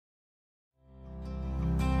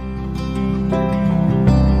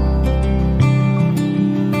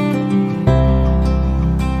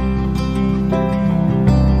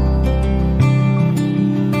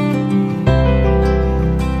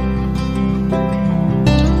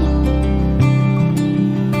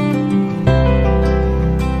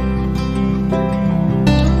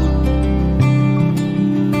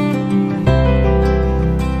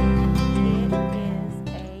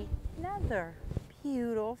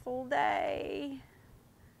beautiful day.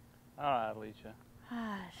 All right, Alicia.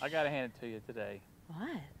 Gosh. I got to hand it to you today.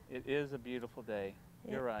 What? It is a beautiful day.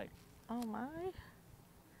 Yeah. You're right. Oh my.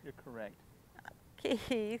 You're correct.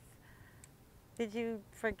 Keith, did you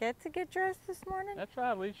forget to get dressed this morning? That's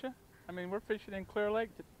right, Alicia. I mean, we're fishing in Clear Lake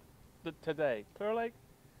today. Clear Lake,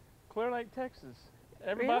 Texas.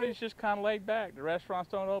 Everybody's just kind of laid back. The restaurants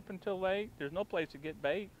don't open till late. There's no place to get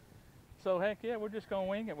bait. So heck yeah, we're just gonna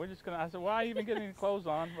wing it. I said, why even get any clothes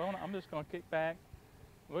on? Well, I'm just gonna kick back.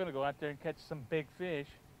 We're gonna go out there and catch some big fish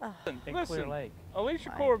in Clear Lake.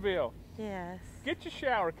 Alicia Courville. Yes. Get your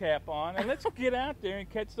shower cap on and let's get out there and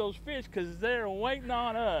catch those fish because they're waiting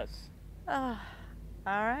on us. Oh,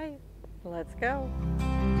 all right, let's go.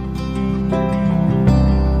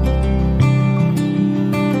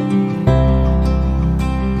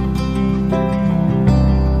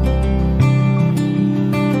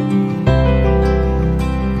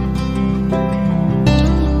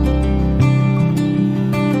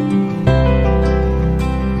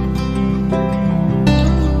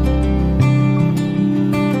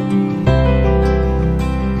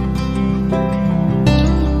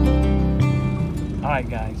 Alright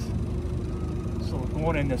guys, so we're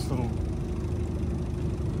going in this little,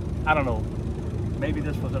 I don't know, maybe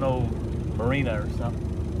this was an old marina or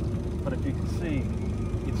something, but if you can see,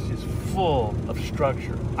 it's just full of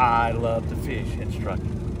structure. I love to fish in structure.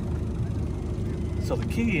 So the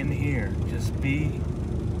key in here, just be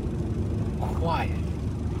quiet,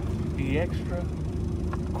 be extra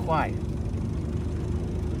quiet.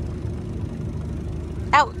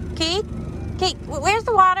 Oh, Keith, where's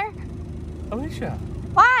the water? Alicia.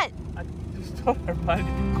 What? I just told everybody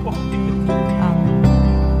to be quiet. Oh.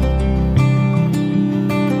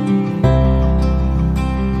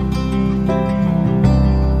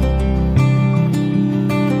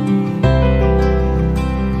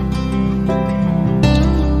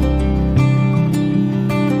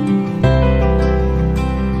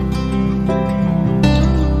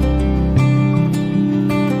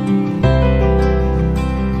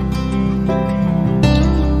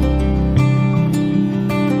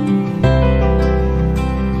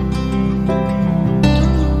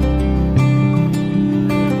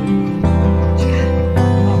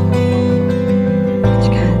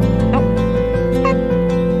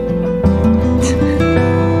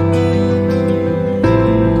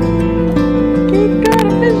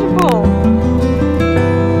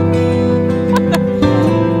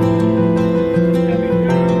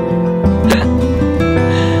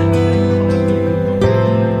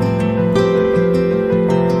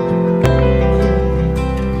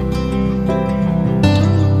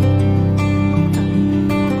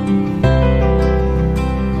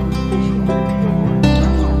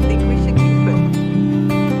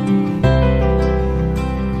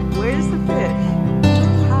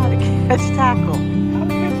 Tackle. How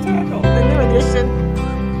do you catch tackle? The new edition.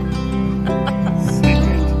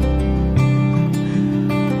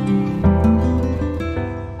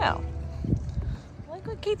 Well, look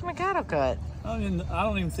what Keith Mercado got. I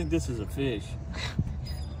don't even think this is a fish.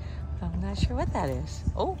 I'm not sure what that is.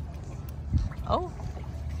 Oh. Oh.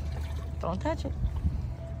 Don't touch it.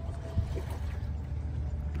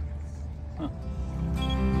 Huh.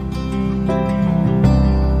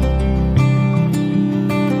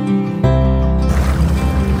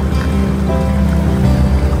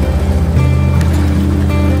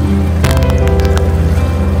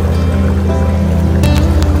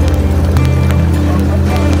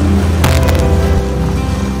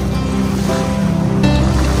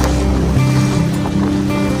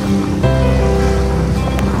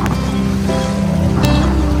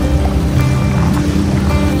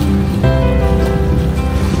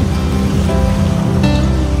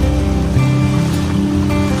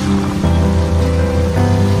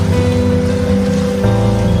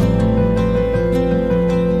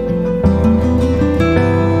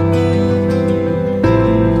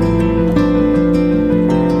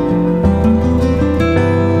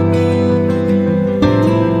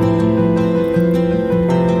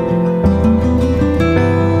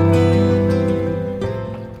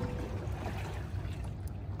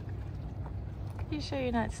 You sure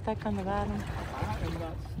you're not stuck on the bottom? I am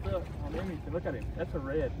not stuck on anything. Look at him. That's a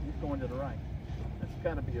red. He's going to the right. That's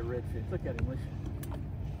got to be a red fish. Look at him.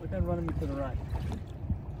 Look at him running me to the right.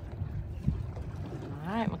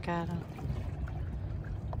 All right, Mercado.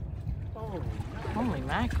 Oh, Holy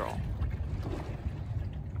mackerel.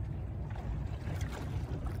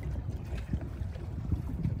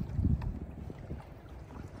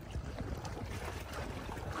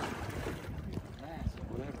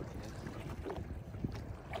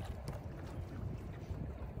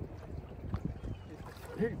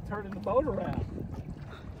 He's turning the boat around.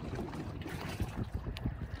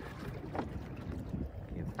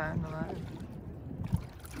 You found the line.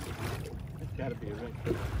 It's got to be a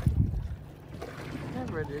redfish.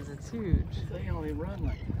 Whatever it is, it's huge. They only run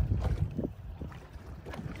like that.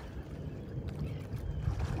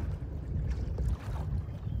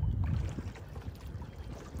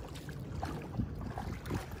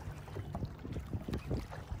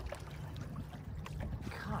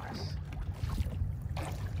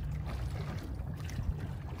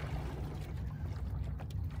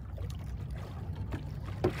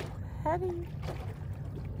 Hetty,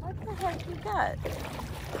 what the heck you got?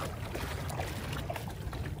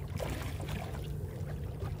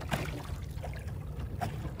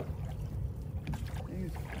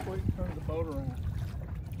 He's quick, turn the boat around.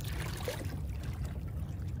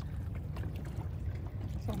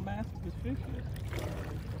 That's how massive this fish is.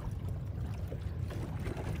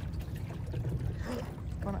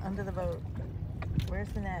 Going under the boat. Where's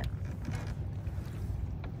the net?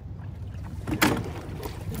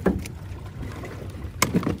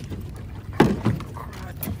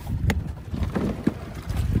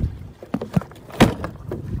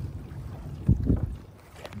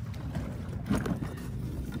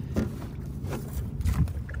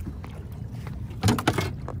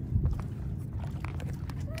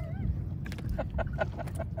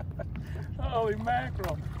 Holy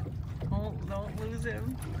mackerel. Don't lose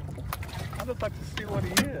him. I'd just like to see what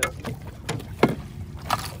he is.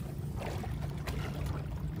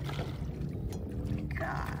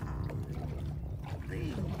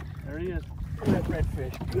 Golly. There he is. Look at that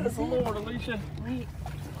redfish. Good Lord, Alicia. Wait.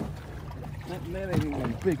 That net ain't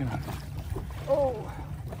even big enough. Oh.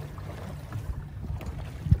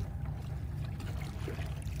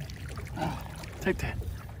 Take that.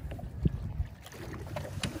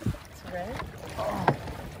 It's red? Oh.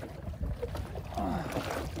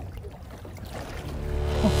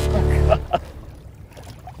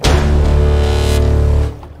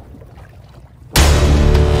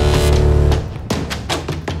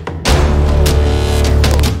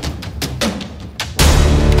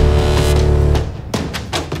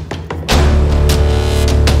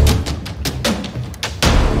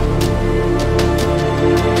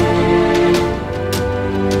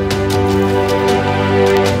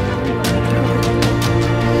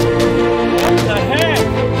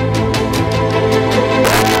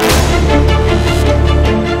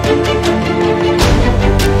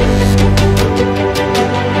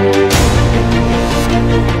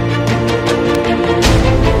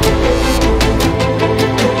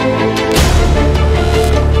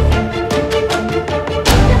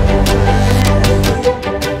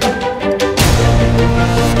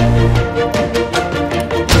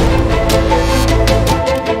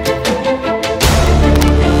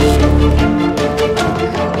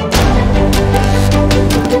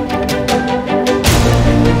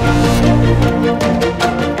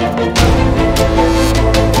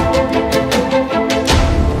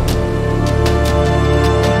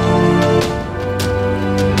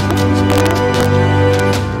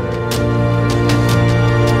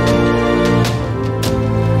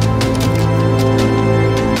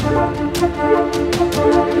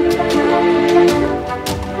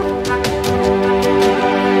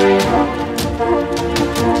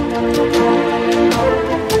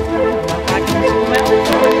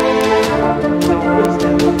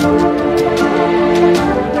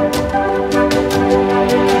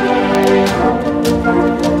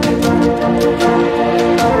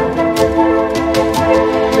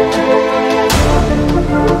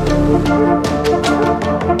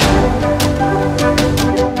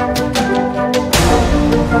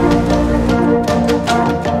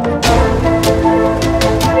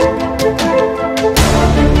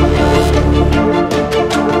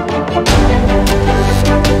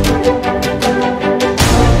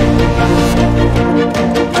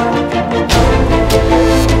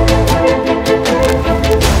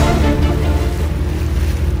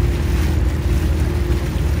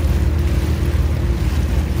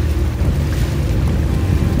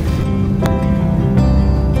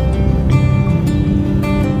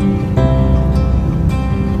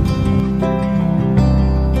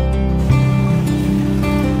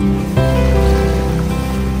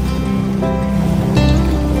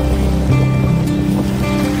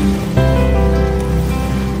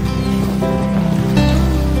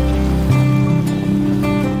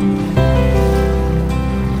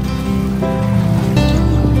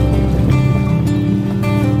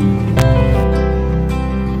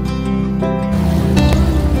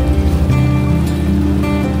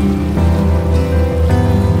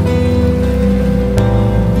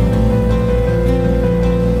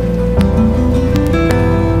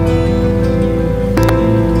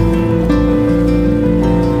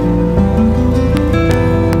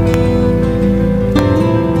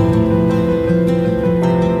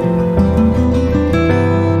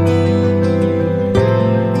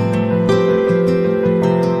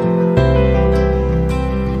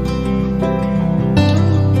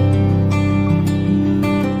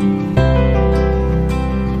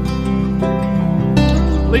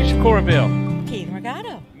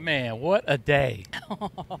 Man, what a day.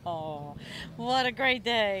 Oh, what a great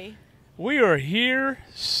day. We are here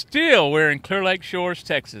still. We're in Clear Lake Shores,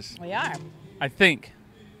 Texas. We are. I think.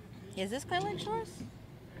 Is this Clear Lake Shores?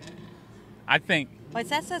 I think. Well,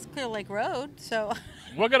 that says Clear Lake Road, so.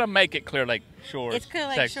 We're going to make it Clear Lake Shores, It's Clear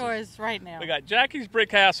Lake Texas. Shores right now. We got Jackie's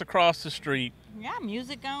Brick House across the street. Yeah,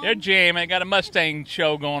 music going. They're jamming. Got a Mustang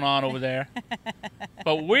show going on over there.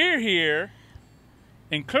 But we're here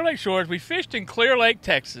in Clear Lake Shores. We fished in Clear Lake,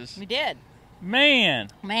 Texas. We did. Man.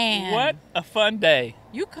 What a fun day.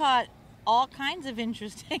 You caught all kinds of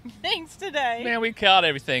interesting things today. Man, we caught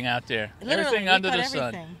everything out there. Literally, everything under the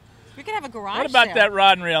sun. We could have a garage What about sale. that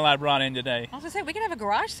rod and reel I brought in today? I was going to say, we could have a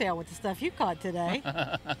garage sale with the stuff you caught today.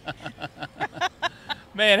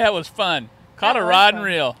 Man, that was fun. Caught a rod and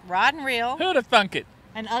reel. Rod and reel. Who'd have thunk it?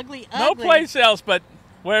 An ugly. No place else but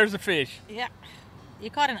where's the fish? Yeah. You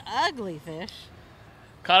caught an ugly fish.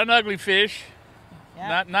 Caught an ugly fish.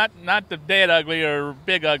 Yeah. Not the dead ugly or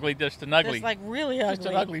big ugly, just an ugly. Just like really ugly. Just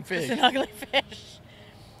an ugly fish. Just an ugly fish.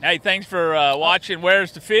 Hey, thanks for watching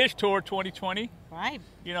Where's the Fish Tour 2020. Right.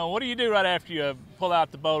 You know, what do you do right after you pull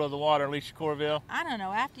out the boat of the water, Alicia Courville? I don't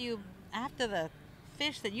know. After the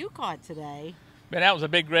fish that you caught today. Man, that was a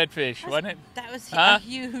big redfish, wasn't it? That was a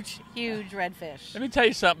huge, huge redfish. Let me tell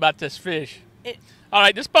you something about this fish. All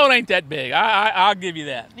right, this boat ain't that big. I'll give you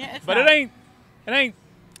that. Yeah, it's but not. it ain't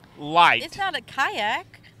light. It's not a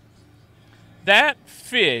kayak. That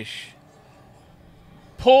fish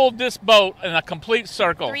pulled this boat in a complete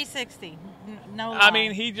circle. 360. No lie. I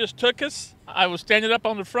mean, he just took us. I was standing up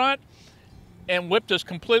on the front and whipped us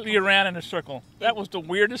completely around in a circle. That was the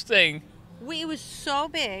weirdest thing. It was so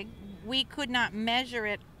big, we could not measure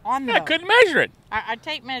it on the I boat. couldn't measure it. Our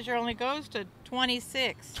tape measure only goes to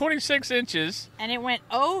 26. 26 inches. And it went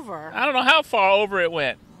over. I don't know how far over it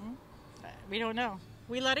went. We don't know.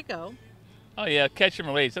 We let it go. Oh, yeah, catch and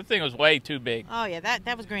release. That thing was way too big. Oh, yeah,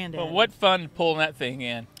 that was granddad. But what fun pulling that thing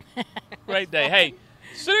in. Great day. Hey,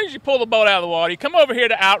 as soon as you pull the boat out of the water, you come over here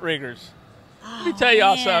to Outriggers. Let me tell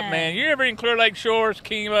y'all something, man. You're ever in Clear Lake Shores,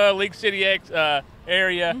 Kemah, League City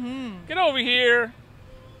area, get over here.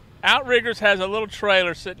 Outriggers has a little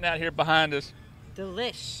trailer sitting out here behind us.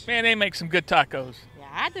 Delish. Man, they make some good tacos. Yeah,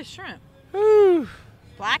 I had the shrimp. Whew.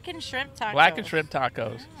 Blackened shrimp tacos. Blackened shrimp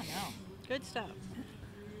tacos. I know. Good stuff.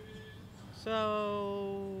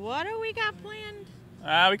 So, what do we got planned?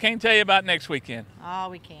 We can't tell you about next weekend. Oh,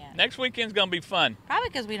 we can't. Next weekend's going to be fun. Probably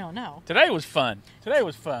because we don't know. Today was fun. Today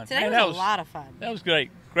was fun. Today Man, was a lot of fun. That was great.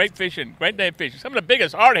 Great fishing. Great day of fishing. Some of the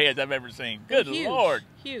biggest hardheads I've ever seen. Good Huge, Lord.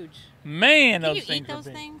 Huge. Man, Can those you things eat those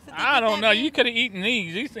were big. things? I don't know. You could have eaten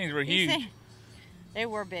these. These things were huge. They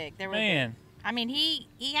were big. They were Man. big. I mean, he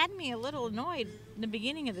had me a little annoyed in the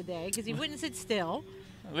beginning of the day because he wouldn't sit still.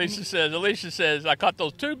 Alicia says, I caught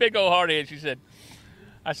those two big old hardheads. She said,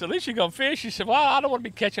 I said, Alicia, you going to fish? She said, well, I don't want to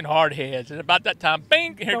be catching hardheads. And about that time,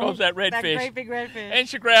 bing, here goes that redfish. That great big redfish. And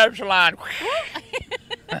she grabs her line.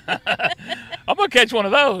 I'm going to catch one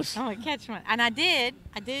of those. Oh, catch one. And I did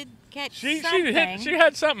catch She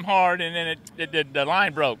had something hard, and then the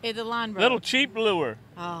line broke. The line broke. Little cheap lure.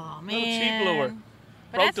 Oh, man. Little cheap lure.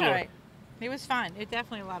 But that's all right. It was fun. It was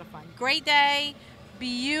definitely a lot of fun. Great day.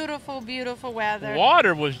 Beautiful, beautiful weather.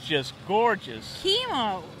 Water was just gorgeous.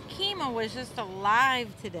 Kemah was just alive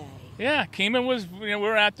today. Yeah, Kemah was, we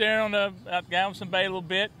were out there on the Galveston Bay a little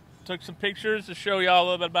bit. Took some pictures to show y'all a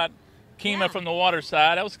little bit about Kemah from the water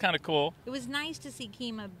side. That was kind of cool. It was nice to see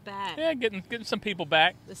Kemah back. Yeah, getting some people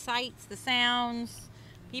back. The sights, the sounds,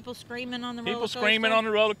 people screaming on the roller coaster. People screaming on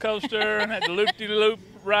the roller coaster and had the loop-de-loop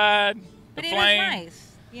ride. But the it flame. was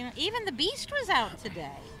nice. You know, even the Beast was out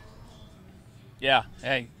today. Yeah,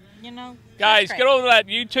 hey. You know, guys, get over to that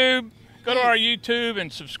YouTube. Go to our YouTube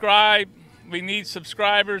and subscribe. We need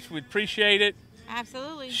subscribers. We'd appreciate it.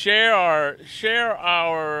 Absolutely. Share our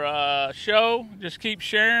show. Just keep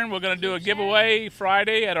sharing. We're going to do a giveaway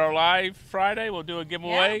Friday at our live Friday. We'll do a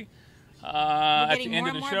giveaway at the end of the show. We're getting more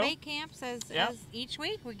and more bait camps as each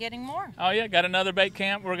week. We're getting more. Oh yeah, got another bait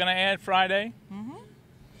camp we're going to add Friday.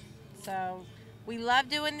 So we love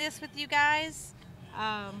doing this with you guys.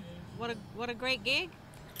 What a great gig.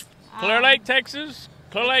 Clear Lake, Texas.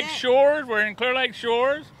 Clear Lake Shores. We're in Clear Lake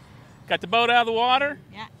Shores. Got the boat out of the water.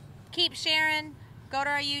 Yeah. Keep sharing. Go to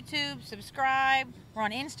our YouTube. Subscribe. We're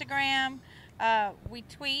on Instagram. We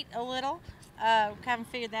tweet a little. Haven't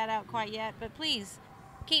figured that out quite yet. But please,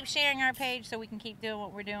 keep sharing our page so we can keep doing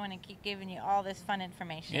what we're doing and keep giving you all this fun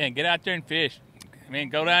information. Yeah, get out there and fish. I mean,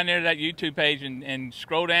 go down there to that YouTube page and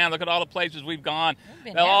scroll down. Look at all the places we've gone.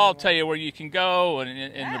 They'll all tell you where you can go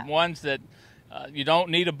and the ones that you don't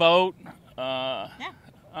need a boat.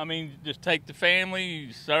 I mean, just take the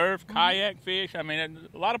family, surf, kayak, fish. I mean,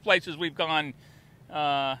 a lot of places we've gone,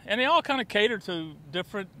 and they all kind of cater to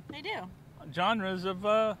different They do. genres of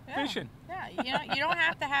fishing. Yeah, you don't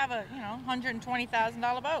have to have a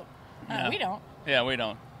 $120,000 boat. No. We don't. Yeah, we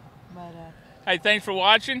don't. But hey, thanks for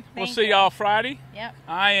watching. We'll Thank see you. y'all Friday. Yep.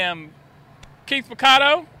 I am Keith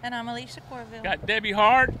Mercado. And I'm Alicia Courville. Got Debbie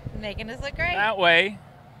Hart Making us look great. that way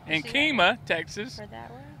in See Kemah, Texas. For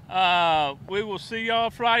that word. We will see y'all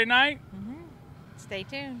Friday night. Stay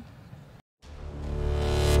tuned.